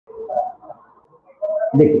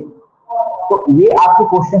देखिए, तो ये आपके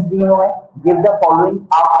क्वेश्चन दिए हुए हैं। Give the following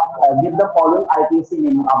give the following IPSC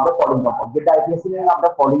name of the following compound, give the IPSC name of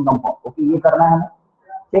the following compound. Okay, ये करना है हमें।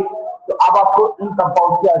 ठीक, तो अब आपको इन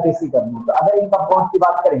कंपाउंड की आईपीएससी करनी है। तो अगर इन कंपाउंड की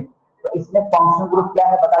बात करें तो इसमें फंक्शनल ग्रुप क्या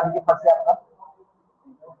है बता दीजिए फर्स्ट से आपका।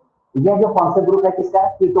 ये जो फंक्शनल ग्रुप है किसका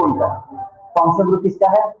है? कीटोन का। फंक्शनल ग्रुप किसका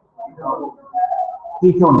है?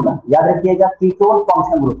 कीटोन का। याद रखिएगा, कीटोन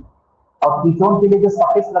फंक्शनल ग्रुप। और कीटोन के लिए जो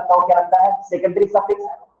सफिक्स लगता है वो क्या लगता है? Secondary suffix.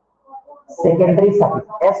 Secondary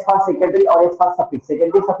suffix, S for secondary और S for suffix.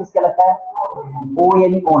 Secondary suffix क्या लगता है? ओ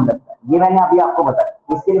यानी ओन लगता है। ये मैंने अभी आपको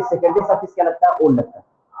बताया। इसके लिए सेकेंडरी सफिक्स क्या लगता है? ओन लगता है।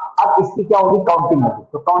 अब इसकी क्या होगी? काउंटिंग होगी।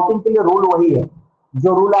 तो काउंटिंग के लिए रूल वही है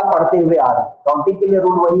जो रूल आप पढ़ते हुए आ रहे हैं। काउंटिंग के लिए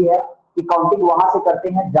रूल वही है कि काउंटिंग वहां से करते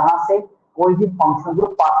हैं जहां से कोई भी फंक्शनल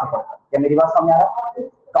ग्रुप पास नहीं करता। क्या मेरी बात समझ आ रहा है?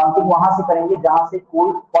 काउंटिंग वहां से करेंगे जहां से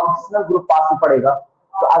कोई फंक्शनल ग्रुप पास नहीं पड़ेगा।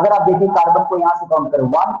 तो अगर आप देखिए कार्बन को यहाँ से काउंट करें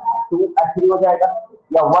 1 2 3 हो जाएगा,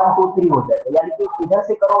 या 1 2 3 हो जाएगा। यानी कि इधर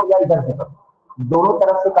से करो या इधर से करो, दोनों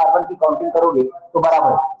तरफ से कार्बन की काउंटिंग करोगे तो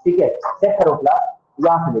बराबर है। ठीक है, चेक करो क्लास।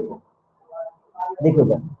 यहां से देखो, देखो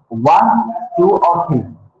इधर 1 2 और 3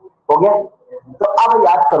 हो गया। तो अब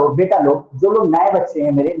याद करो बेटा लोग, जो लोग नए बच्चे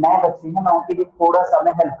हैं, मेरे नए बच्चे हैं, मैं उनके लिए थोड़ा सा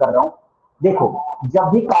मैं हेल्प कर रहा हूँ। देखो, जब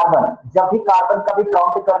भी कार्बन कभी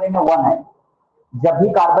काउंट करने में 1 है, जब भी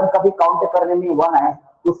कार्बन कभी काउंट करने में 1 है,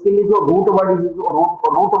 उसके लिए जो रूट वर्ड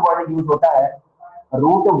यूज होता है,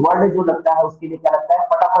 रूट वर्ड जो लगता है उसके लिए क्या लगता है?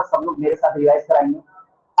 फटाफट सब लोग मेरे साथ रिवाइज कराएंगे।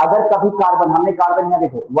 अगर कभी कार्बन, हमने कार्बन यहाँ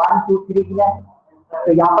देखो 1 2 3 किया है,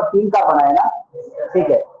 तो यहाँ पर 3 कार्बन आया ना। ठीक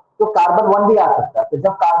है, तो कार्बन 1 भी आ सकता है। तो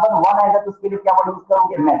जब कार्बन 1 आएगा तो उसके लिए क्या वर्ड यूज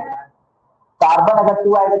करोगे? नेट। कार्बन अगर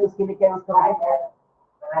 2 आएगा तो उसके लिए क्या यूज करोगे?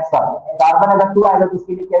 कार्बन अगर 2 आएगा तो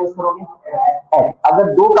उसके लिए क्या यूज करोगे? एच।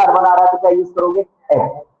 अगर 2 कार्बन आ रहा है तो क्या यूज करोगे?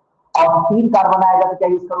 एच। और 3 कार्बन आएगा तो क्या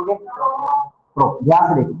यूज करोगे? प्रो। ध्यान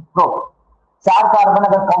से देखो, प्रो। 4 कार्बन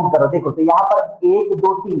अगर काउंट करो, देखो तो यहाँ पर 1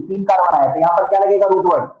 2 3 3 कार्बन आया, तो यहाँ पर क्या लगेगा? Root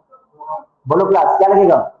word. बोलो क्लास, क्या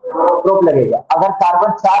लगेगा? प्रोप लगेगा। अगर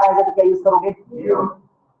कार्बन 4 आएगा तो क्या यूज करोगे?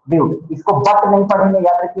 ब्यूट। इसको बट नहीं पढ़ेंगे,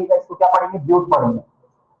 याद रखिएगा, इसको क्या पढ़ेंगे? ब्यूट पढ़ेंगे।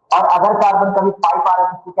 और अगर कार्बन कभी 5 आ रहा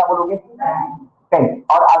है तो उसको क्या बोलोगे? 10।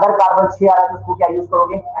 और अगर कार्बन 6 आ रहा है तो उसको क्या यूज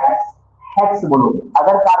करोगे? हेक्स बोलोगे।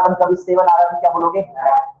 अगर कार्बन कभी 7 आ रहा है तो क्या बोलोगे?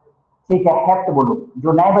 ठीक है, हेक्ट बोलो।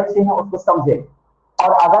 जो नए बच्चे हैं उसको समझे।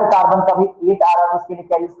 और अगर कार्बन कभी 8 आ रहा है तो उसके लिए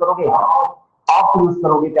क्या यूज करोगे? ऑफ यूज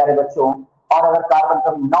करोगे प्यारे बच्चों। और अगर कार्बन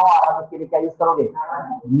कभी 9 आ रहा है तो उसके लिए क्या यूज करोगे?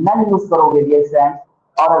 नन यूज करोगे डियर फ्रेंड्स।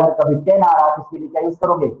 और अगर कभी 10 आ रहा है तो उसके लिए क्या यूज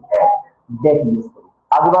करोगे? डेट यूज करोगे।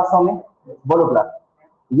 आगे बात समझ में? बोलो क्लास,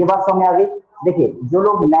 ये बात समझ में आ गई? देखिए, जो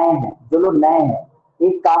लोग नए हैं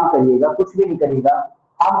एक काम करिएगा, कुछ भी नहीं करिएगा।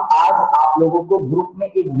 हम आज आप लोगों को ग्रुप में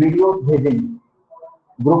एक वीडियो भेजेंगे।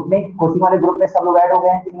 ग्रुप में, कोचिंग वाले ग्रुप में सब लोग ऐड हो गए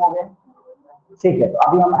हैं कि नहीं हो गए? ठीक है, तो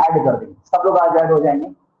अभी हम ऐड कर देंगे, सब लोग आज ऐड हो जाएंगे।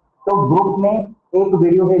 तो ग्रुप में एक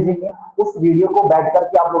वीडियो भेजेंगे। उस वीडियो को बैठ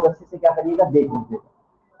करके आप लोग अच्छे से क्या करिएगा? देख लीजिएगा।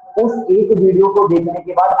 उस एक वीडियो को देखने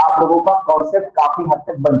के बाद आप लोगों का कॉन्सेप्ट काफी हद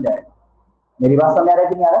तक बन जाएगा। मेरी बात समझ आ रहा है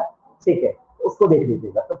कि नहीं आ रहा? ठीक है, उसको देख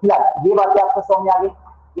लीजिएगा। तो फिलहाल ये बातें आपको समझ में आ गई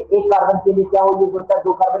कि एक कार्बन के लिए क्या यूज होता है,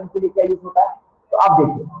 2 कार्बन के लिए क्या यूज होता है। तो आप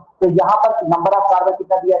देखिए, तो यहाँ पर नंबर ऑफ कार्बन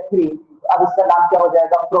कितना दिया? 3। तो अब इसका नाम क्या हो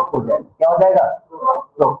जाएगा? प्रोप हो जाएगा। क्या हो जाएगा?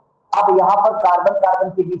 प्रोप। अब यहाँ पर कार्बन कार्बन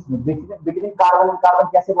के बीच में, बिटवीन कार्बन एंड कार्बन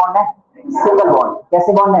कैसे बॉन्ड है? Single bond.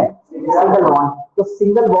 कैसे बॉन्ड है? Single bond. तो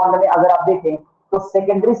सिंगल बॉन्ड में अगर आप देखें तो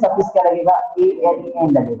सेकेंडरी सफिक्स क्या लगेगा? ए एन ई एन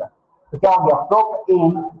लगेगा। तो क्या हो गया? Prop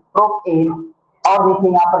N, prop N. और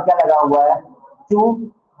देखिए यहाँ पर क्या लगा हुआ है? To,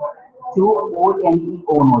 two O N E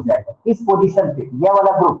own हो जाएगा। किस पोजीशन पे? यह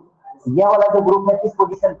वाला ग्रुप, यह वाला जो ग्रुप है किस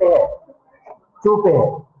पोजीशन पे है? 2 पे है।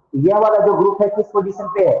 यह वाला जो ग्रुप है किस पोजीशन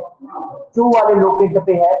पे है? 2 वाले लोकेट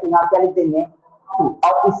पे है। तो यहाँ क्या लिख देंगे? 2।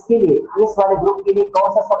 और इसके लिए, इस वाले ग्रुप के लिए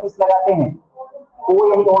कौन सा सफिक्स लगाते हैं? ओ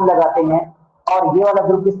यानी ओन लगाते हैं। और ये वाला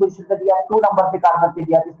ग्रुप किस पोजीशन पे दिया? 2 नंबर पे कार्बन पे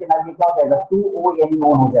दिया, तो इसके नाम क्या हो जाएगा? 2 ओ यानी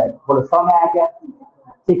ओन हो जाएगा। बोलो समझ में आया क्या?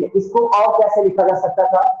 ठीक है, इसको और कैसे लिखा जा सकता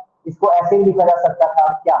था? इसको ऐसे ही लिखा जा सकता था,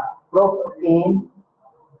 क्या? प्रोपेन,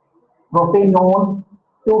 प्रोपेनोन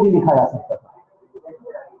 2 भी लिखा जा सकता था,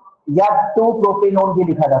 या 2 प्रोपेनोन भी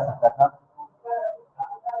लिखा जा सकता था,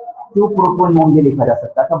 2 प्रोपेनोन भी लिखा जा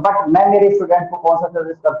सकता था। बट मैं मेरे स्टूडेंट को कौन सा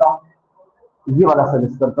सजेस्ट करता हूँ? ये वाला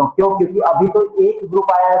सजेस्ट करता हूँ। क्यों? क्योंकि अभी तो एक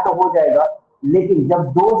ग्रुप आया है तो हो जाएगा, लेकिन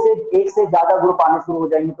जब 2 से 1 से ज्यादा ग्रुप आने शुरू हो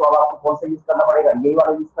जाएंगे तो अब आपको कौन सा यूज करना पड़ेगा? यही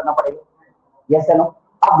वाला यूज करना पड़ेगा। यस या नो?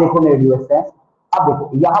 अब देखो मेरे व्यूअर्स हैं, अब देखो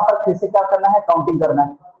यहाँ पर फिर से क्या करना है? काउंटिंग करना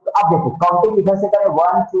है। तो अब देखो, काउंटिंग इधर से करें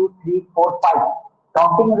 1 2 3 4 5।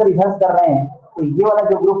 काउंटिंग अगर इधर से कर रहे हैं तो ये वाला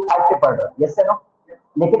जो ग्रुप 5 पे पड़ रहा है। यस या नो?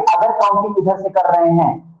 लेकिन अगर काउंटिंग इधर से कर रहे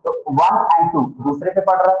हैं तो 1 एंड 2 दूसरे पे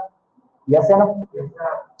पड़ रहा है। यस या नो?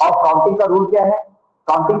 और काउंटिंग का रूल क्या है?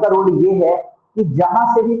 काउंटिंग का रूल ये है कि जहां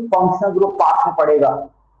से भी फंक्शनल ग्रुप पास में पड़ेगा,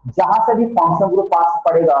 जहां से भी फंक्शनल ग्रुप पास में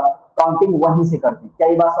पड़ेगा, काउंटिंग वहीं से करते हैं। क्या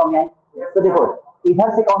ये बात समझ में आई? तो देखो,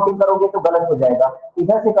 इधर से काउंटिंग करोगे तो गलत हो जाएगा,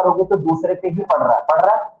 इधर से करोगे तो दूसरे पे ही पड़ रहा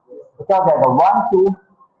है, तो क्या हो जाएगा, 1 2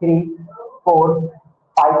 3 4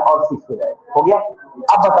 5 और 6 हो जाएगा। हो गया?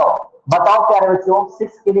 अब बताओ, बताओ प्यारे बच्चों,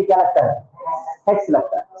 6 के लिए क्या लगता है? हेक्स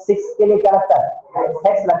लगता है। 6 के लिए क्या लगता है?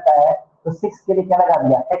 हेक्स लगता है। तो 6 के लिए क्या लगा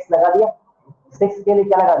दिया? हेक्स लगा दिया। 6 के लिए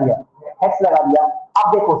क्या लगा दिया? हेक्स लगा दिया।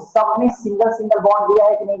 अब देखो, सब में सिंगल सिंगल बॉन्ड दिया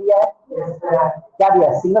है कि नहीं दिया है? क्या दिया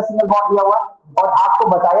है? सिंगल सिंगल बॉन्ड दिया हुआ। और आपको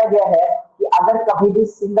बताया गया है कि अगर कभी भी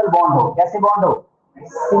सिंगल बॉन्ड हो, कैसे बॉन्ड हो?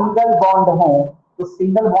 सिंगल बॉन्ड हो, तो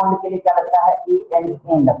सिंगल बॉन्ड के लिए क्या लगता है? ए एन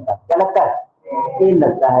एन लगता है। क्या लगता है? एन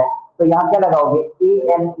लगता है। तो यहाँ क्या लगाओगे?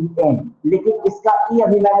 A N E N. लेकिन इसका ई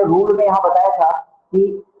अभी मैंने रूल में यहाँ बताया था कि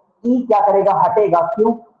ई क्या करेगा? हटेगा।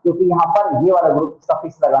 क्यों? क्योंकि यहाँ पर ये वाला ग्रुप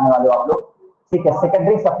सफिक्स लगाने वाले हो आप लोग, ठीक है,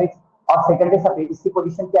 सेकेंडरी सफिक्स। और सेकेंडरी सफिक्स इसकी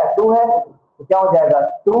पोजीशन क्या है? 2 है, तो क्या हो जाएगा?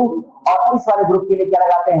 2। और इस वाले ग्रुप के लिए क्या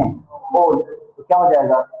लगाते हैं? ओल। तो क्या हो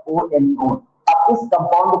जाएगा? O N one. अब इस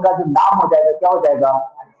कंपाउंड का जो नाम हो जाएगा, क्या हो जाएगा?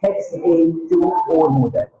 हेक्स-एन-2-ओन हो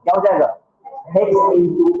जाएगा। क्या हो जाएगा?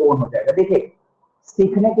 हेक्स-एन-2-ओन हो जाएगा। देखिए,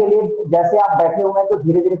 सीखने के लिए जैसे आप बैठे हुए हैं तो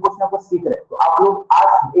धीरे धीरे कुछ ना कुछ सीख रहे हैं। तो आप लोग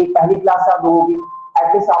आज एक पहली क्लास आप लोगों की,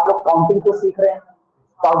 एटलीस्ट आप लोग काउंटिंग तो सीख रहे हैं,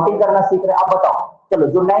 काउंटिंग करना सीख रहे हैं। आप बताओ, चलो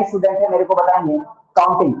जो नए स्टूडेंट है मेरे को बताएंगे,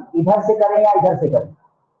 काउंटिंग इधर से करें या इधर से करें?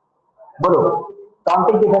 बोलो,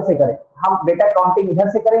 काउंटिंग किधर से करें? हम बेटा काउंटिंग इधर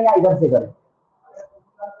से करें या इधर से करें?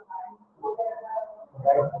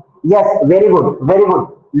 Yes, very good, very good.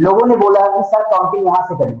 लोगों ने बोला कि सर काउंटिंग यहां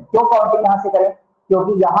से करें। क्यों काउंटिंग यहां से करें?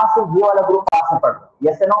 क्योंकि यहां से ये वाला ग्रुप पास में पढ़ रहा है।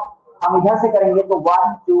 Yes no? हम इधर से करेंगे तो 1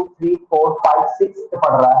 2 3 4 5 6 पे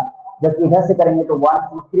पढ़ रहा है, जबकि इधर से करेंगे तो 1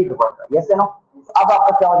 2 3 पे पढ़ रहा है। Yes no? अब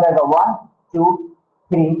आपका क्या हो जाएगा? 1 2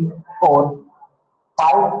 3 4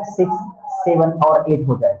 5 6 7 और 8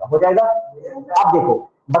 हो जाएगा। हो जाएगा? अब देखो,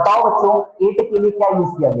 बताओ बच्चों, 8 के लिए क्या यूज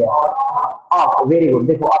किया गया? ऑफ। Very good.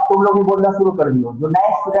 देखो, अब तुम लोग भी बोलना शुरू कर दियो, जो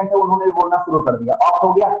नए स्टूडेंट है उन्होंने भी बोलना शुरू कर दिया। ऑफ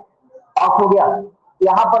हो गया? ऑफ हो गया।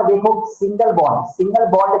 यहाँ पर देखो, सिंगल बॉन्ड, सिंगल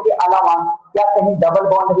बॉन्ड के अलावा क्या कहीं डबल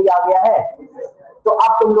बॉन्ड भी आ गया है? तो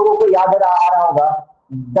अब तुम लोगों को याद आ रहा होगा,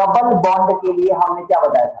 डबल बॉन्ड के लिए हमने क्या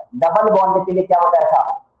बताया था? डबल बॉन्ड के लिए क्या बताया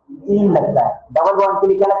था? इन लगता है। डबल बॉन्ड के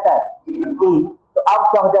लिए क्या लगता है? इन। तो अब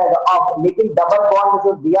क्या हो जाएगा? ऑफ। लेकिन डबल बॉन्ड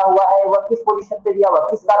जो दिया हुआ है वह किस पोजीशन पे दिया हुआ,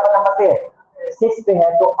 किस कार्बन नंबर पे है? 6 पे है।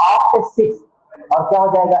 तो ऑफ पे 6 और क्या हो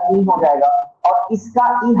जाएगा? ई हो जाएगा। और इसका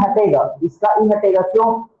ई हटेगा, इसका ई हटेगा।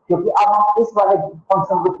 क्यों? क्योंकि अब हम इस वाले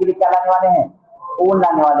फंक्शन ग्रुप के लिए क्या लाने वाले हैं? ओन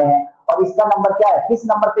लाने वाले हैं। और इसका नंबर क्या है? किस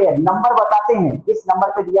नंबर पे है? नंबर बताते हैं, किस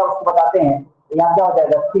नंबर पे दिया उसको बताते हैं। तो यहाँ क्या हो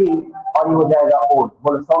जाएगा? 3 और ये हो जाएगा ओन।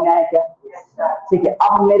 बोलो, समझ में आया क्या? ठीक है।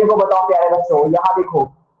 अब मेरे को बताओ प्यारे बच्चों, यहाँ देखो,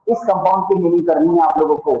 इस कंपाउंड की मीनिंग करनी है आप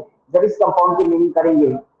लोगों को। जब इस कंपाउंड की मीनिंग करेंगे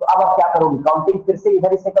तो अब आप क्या करोगे? काउंटिंग फिर से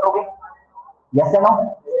इधर से करोगे। Yes no?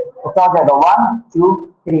 तो क्या हो जाएगा? 1 2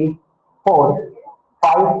 3 4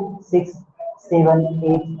 5 6 7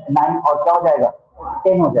 8 9 और क्या हो जाएगा?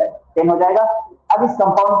 10 हो जाएगा। 10 हो जाएगा। अब इस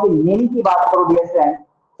कंपाउंड की मीनिंग की बात करो डियर फ्रेंड,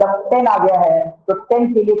 जब 10 आ गया है तो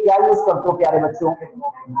 10 के लिए क्या यूज करते हो प्यारे बच्चों?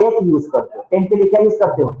 डेट यूज करते हो। 10 के लिए क्या यूज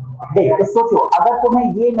करते हो? डेट। तो सोचो, अगर तुम्हें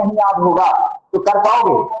ये नहीं याद होगा तो कर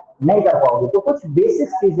पाओगे? नहीं कर पाओगे। तो कुछ बेसिक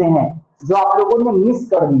चीजें हैं जो आप लोगों ने मिस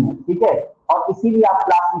कर दी है, ठीक है, और इसीलिए आप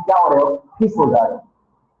क्लास में क्या हो रहे हो? फिस हो जा रहे हो।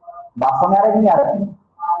 बात समझ आ रहा है कि नहीं आ रहा है?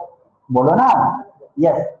 बोलो ना।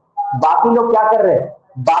 यस। बाकी लोग क्या कर रहे हैं?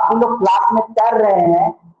 बाकी लोग क्लास में तैर रहे हैं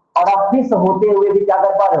और आप फिस होते हुए भी क्या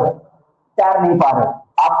कर पा रहे हो? तैर नहीं पा रहे हो।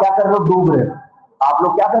 आप क्या कर रहे हो? डूब रहे हो। आप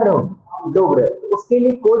लोग क्या कर रहे हो? डूब रहे हो। उसके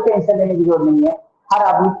लिए कोई टेंशन लेने की जरूरत नहीं है। हर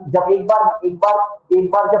आदमी जब एक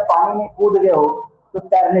बार जब पानी में कूद गए हो तो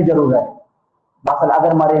तैरने जरूर है, बस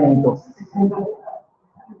अगर मरे नहीं तो।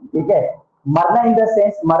 ठीक है? मरना इन द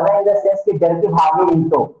सेंस, मरना इन द सेंस कि डर के भागे नहीं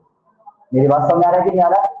तो। मेरी बात समझ आ रहा है कि नहीं आ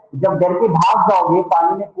रहा? जब डर के भाग जाओगे,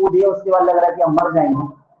 पानी में कूदे, उसके बाद लग रहा है कि हम मर जाएंगे,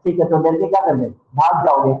 ठीक है, तो डर के क्या कर दे? भाग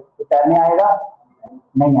जाओगे, तो तैरने आएगा?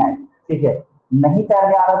 नहीं आएगा। ठीक है? नहीं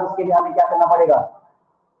तैरने आ रहा तो उसके लिए हमें क्या करना पड़ेगा?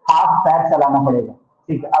 हाथ पैर चलाना पड़ेगा।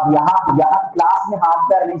 ठीक है? अब यहाँ यहाँ क्लास में हाथ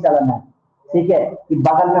पैर नहीं चलाना है, ठीक है, कि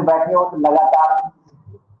बगल में बैठे हो तो लगातार,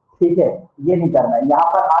 ठीक है, ये नहीं करना है। यहाँ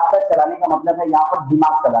पर हाथ पैर चलाने का मतलब है यहाँ पर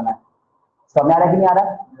दिमाग चलाना है। समझ आ रहा है कि नहीं आ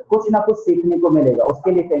रहा? कुछ ना कुछ सीखने को मिलेगा,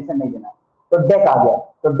 उसके लिए टेंशन नहीं लेना। तो डेक आ गया।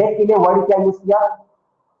 तो डेक के लिए वर्ड क्या यूज किया?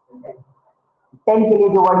 10 के लिए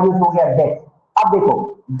जो वर्ड यूज हो गया डेक। अब देखो,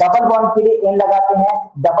 डबल बॉन्ड के लिए एन लगाते हैं,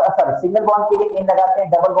 डबल सॉरी सिंगल बॉन्ड के लिए एन लगाते हैं,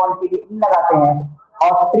 डबल बॉन्ड के लिए इन लगाते हैं,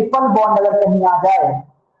 और ट्रिपल बॉन्ड अगर कहीं आ जाए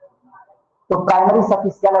तो प्राइमरी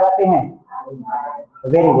सफिक्स क्या लगाते हैं?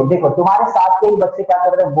 Very good. देखो, तुम्हारे साथ के ही बच्चे क्या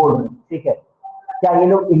कर रहे हैं? बोल रहे हैं, ठीक है, क्या ये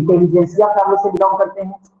लोग इंटेलिजेंसिया फैमिली से बिलोंग करते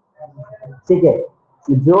हैं? ठीक है,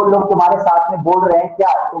 जो लोग तुम्हारे साथ में बोल रहे हैं,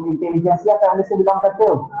 क्या तुम इंटेलिजेंसिया फैमिली से बिलोंग करते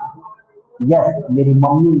हो? यस, मेरी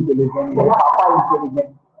मम्मी इंटेलिजेंट, मेरे पापा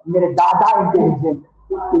इंटेलिजेंट, मेरे दादा इंटेलिजेंट।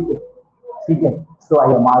 ठीक है, ठीक है, सो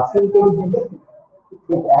आई एम आल्सो इंटेलिजेंट।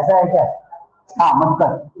 ठीक, ऐसा है क्या? हाँ,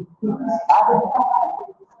 मतलब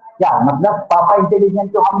क्या मतलब पापा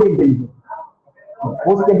इंटेलिजेंट तो हम भी इंटेलिजेंट?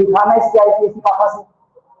 पूछ के दिखाना इसके आईपीएस पापा से।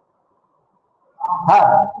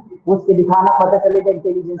 हाँ, पूछ के दिखाना, पता चलेगा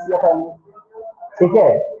इंटेलिजेंसिया फैमिली। ठीक है,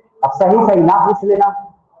 अब सही सही ना पूछ लेना,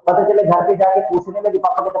 पता चले घर पे जाके पूछने लगे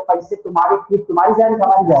पापा के, तो पैसे तुम्हारी फीस तुम्हारी जा रही,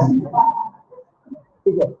 हमारी जा रही है।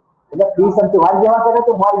 ठीक है, मतलब फीस हम तुम्हारी जमा कर रहे,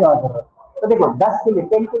 तुम्हारी जमा कर रहे। तो देखो 10 के लिए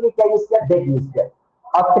 10 के लिए क्या यूज किया? डेट यूज किया।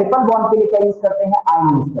 और ट्रिपल बॉन्ड के लिए क्या यूज करते हैं? आयन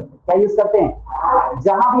यूज करते हैं। क्या यूज करते हैं?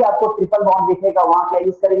 जहां भी आपको ट्रिपल बॉन्ड दिखेगा वहां क्या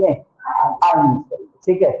यूज करेंगे? आयन यूज करेंगे।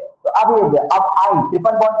 ठीक है, तो अब ये अब आयन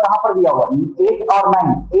ट्रिपल बॉन्ड कहां पर दिया हुआ? 8 और 9,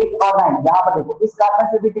 8 और 9 यहाँ पर देखो, इस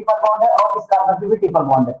कार्बन से भी ट्रिपल बॉन्ड है और इस कार्बन से भी ट्रिपल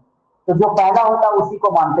बॉन्ड है, तो जो पहला होता है उसी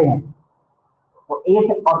को मानते हैं। तो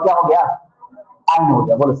 8 और क्या हो गया? आयन हो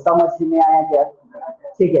गया। बोलो समझ में आया क्या?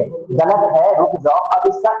 ठीक है, गलत है, रुक जाओ, अब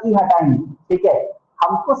इसका ई हटाएंगे। ठीक है,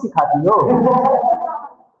 हमको सिखाती हो।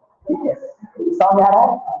 ठीक है, समझ में आ रहा है?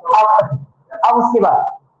 अब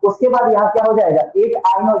उसके बाद यहाँ क्या हो जाएगा? एक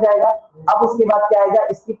आयन हो जाएगा। अब उसके बाद क्या आएगा?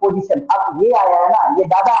 इसकी पोजीशन। अब ये आया है ना, ये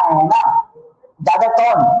दादा आए हैं ना, दादा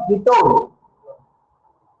कौन? कीटोन।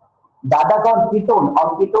 दादा कौन? कीटोन।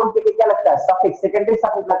 और कीटोन के लिए क्या लगता है? सफिक्स, सेकेंडरी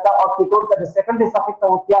सफिक्स लगता है। और कीटोन का जो सेकेंडरी सफिक्स है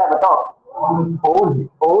वो क्या है बताओ? ओज,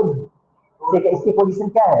 ओज। ठीक है, इसकी पोजीशन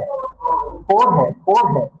क्या है? फोर है, फोर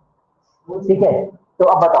है। ठीक है, तो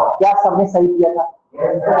अब बताओ क्या सबने सही किया था?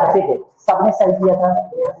 ठीक है, सबने सही किया था।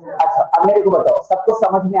 अच्छा, अब मेरे को बताओ सबको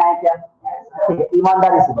समझ में आया क्या? ठीक है,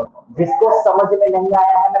 ईमानदारी से बताओ, जिसको समझ में नहीं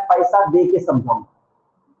आया है मैं पैसा दे के समझाऊंगा।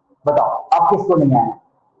 बताओ अब किसको नहीं आया?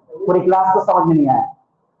 पूरी क्लास को समझ में नहीं आया?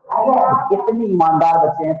 कितने ईमानदार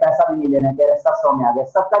बच्चे हैं, पैसा भी नहीं लेना, कह रहे सब समझ में आ गया।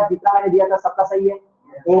 सबका जितना मैंने दिया था सबका सही है,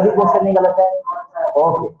 एक भी क्वेश्चन नहीं गलत है।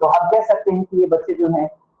 ओके, तो हम कह सकते हैं कि ये बच्चे जो हैं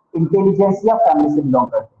इंटेलिजेंसिया फैमिली से बिलोंग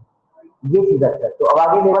करते हैं। ये चीज अच्छा है, तो अब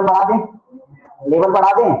आगे लेवल बढ़ा दें, लेवल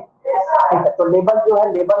बढ़ा दें। ठीक है, तो लेवल जो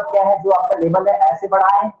है, लेवल क्या है जो आपका लेवल है, ऐसे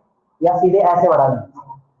बढ़ाएं या सीधे ऐसे बढ़ा दें?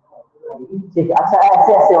 ठीक है, अच्छा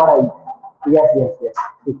ऐसे ऐसे बढ़ाइए। यस यस यस,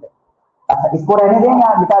 ठीक है। अच्छा, इसको रहने दें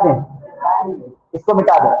या मिटा दें? इसको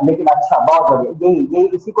मिटा दें, लेकिन अच्छा बहुत बढ़िया, यही यही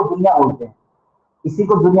इसी को दुनिया बोलते हैं, इसी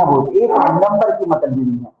को दुनिया बोलते हैं। एक नंबर की मतलब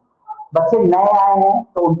नहीं है। बच्चे नए आए हैं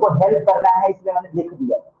तो उनको हेल्प करना है, इसलिए मैंने लिख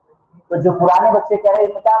दिया। तो जो पुराने बच्चे कह रहे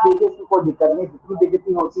हैं मिटा दीजिए, इसकी कोई दिक्कत नहीं, जितनी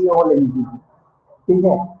बेइज्जती होती है वो ले लीजिए। ठीक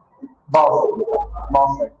है, बहुत सही,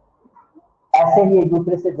 बहुत सही। ऐसे ही एक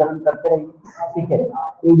दूसरे से जलन करते रहिए। ठीक है,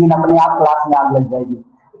 एक दिन अपने आप क्लास में आग लग जाएगी।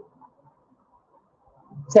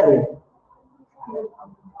 चलिए,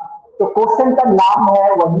 तो क्वेश्चन का नाम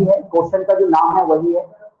है वही है, क्वेश्चन का जो नाम है वही है।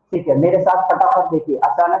 ठीक है, मेरे साथ फटाफट देखिए,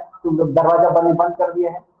 अचानक तुम लोग दरवाजा बंद कर दिए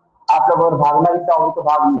हैं, आप लोग अगर भागना भी चाहोगे तो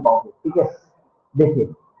भाग नहीं पाओगे। ठीक है,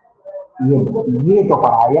 देखिए, ये तो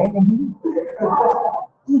पढ़ाया ही नहीं।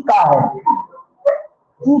 ई का है,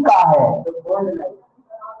 ई का है।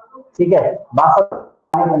 ठीक है, बात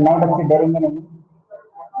नए बच्चे डरेंगे नहीं।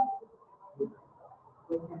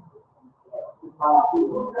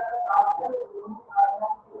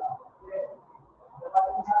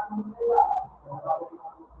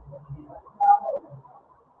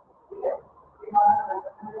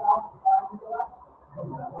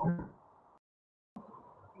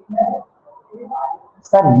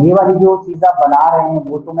 सर ये वाली जो चीज आप बना रहे हैं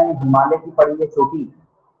वो तो मैंने हिमालय की पढ़ी है, चोटी,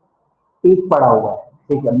 पीक पढ़ा हुआ है।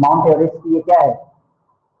 ठीक है, माउंट एवरेस्ट की ये क्या है?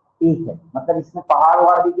 पीक है। मतलब इसमें पहाड़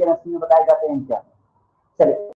वहाड़ भी के नस्ल में बताए जाते हैं क्या? चलिए,